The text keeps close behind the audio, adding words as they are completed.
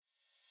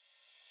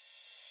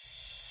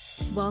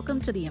Welcome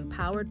to the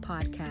Empowered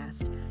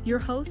Podcast. Your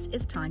host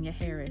is Tanya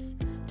Harris.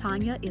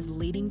 Tanya is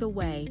leading the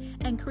way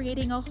and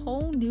creating a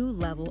whole new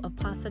level of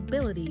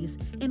possibilities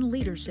in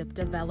leadership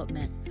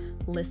development.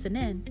 Listen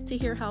in to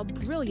hear how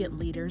brilliant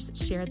leaders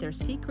share their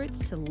secrets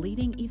to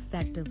leading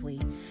effectively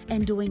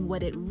and doing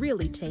what it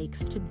really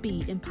takes to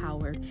be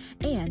empowered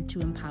and to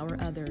empower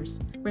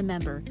others.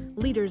 Remember,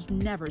 leaders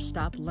never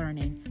stop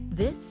learning.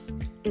 This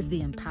is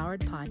the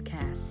Empowered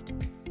Podcast.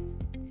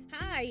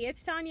 Hi,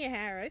 it's Tanya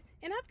Harris,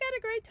 and I've got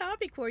a great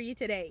topic for you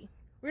today: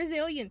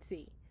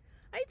 resiliency.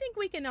 I think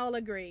we can all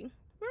agree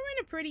we're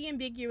in a pretty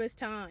ambiguous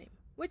time,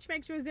 which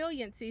makes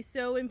resiliency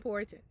so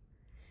important.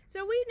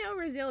 So we know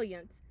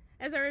resilience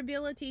as our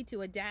ability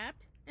to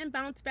adapt and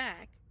bounce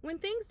back when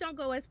things don't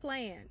go as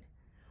planned,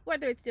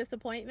 whether it's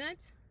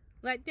disappointments,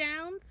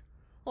 letdowns,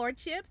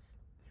 hardships,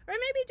 or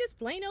maybe just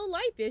plain old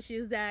life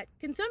issues that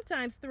can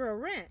sometimes throw a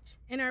wrench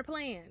in our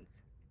plans.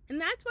 And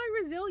that's why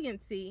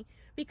resiliency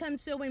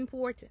becomes so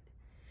important,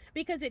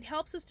 because it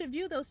helps us to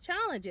view those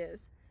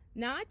challenges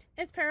not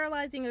as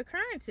paralyzing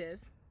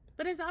occurrences,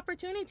 but as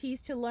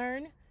opportunities to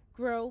learn,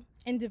 grow,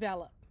 and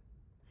develop.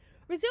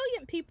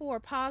 Resilient people are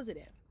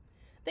positive.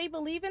 They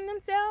believe in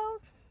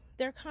themselves,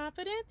 they're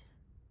confident,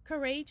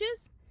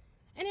 courageous,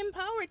 and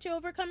empowered to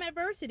overcome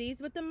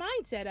adversities with the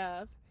mindset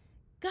of,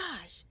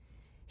 gosh,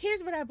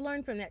 here's what I've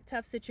learned from that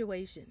tough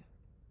situation.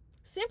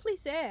 Simply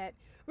said,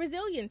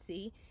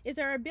 resiliency is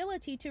our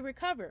ability to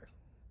recover.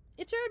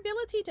 It's our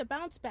ability to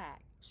bounce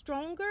back,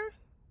 stronger,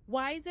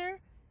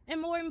 wiser,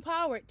 and more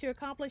empowered to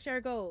accomplish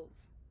our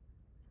goals.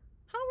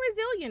 How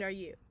resilient are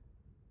you?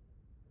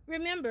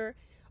 Remember,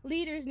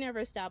 leaders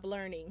never stop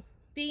learning.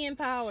 Be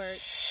empowered.